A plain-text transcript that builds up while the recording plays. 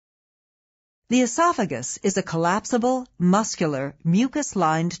The esophagus is a collapsible, muscular,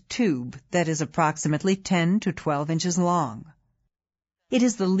 mucus-lined tube that is approximately 10 to 12 inches long. It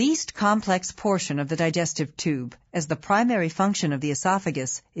is the least complex portion of the digestive tube, as the primary function of the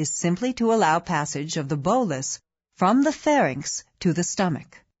esophagus is simply to allow passage of the bolus from the pharynx to the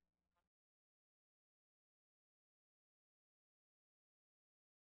stomach.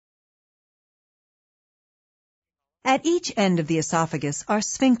 At each end of the esophagus are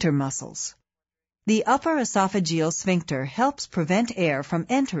sphincter muscles. The upper esophageal sphincter helps prevent air from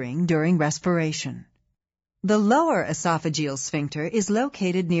entering during respiration. The lower esophageal sphincter is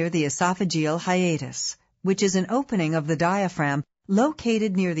located near the esophageal hiatus, which is an opening of the diaphragm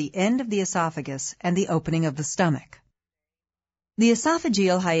located near the end of the esophagus and the opening of the stomach. The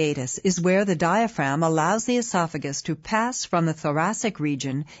esophageal hiatus is where the diaphragm allows the esophagus to pass from the thoracic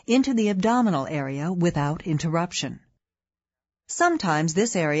region into the abdominal area without interruption. Sometimes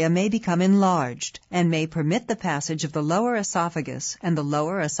this area may become enlarged and may permit the passage of the lower esophagus and the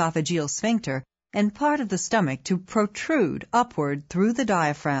lower esophageal sphincter and part of the stomach to protrude upward through the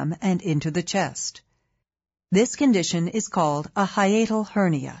diaphragm and into the chest. This condition is called a hiatal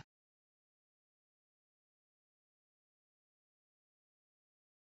hernia.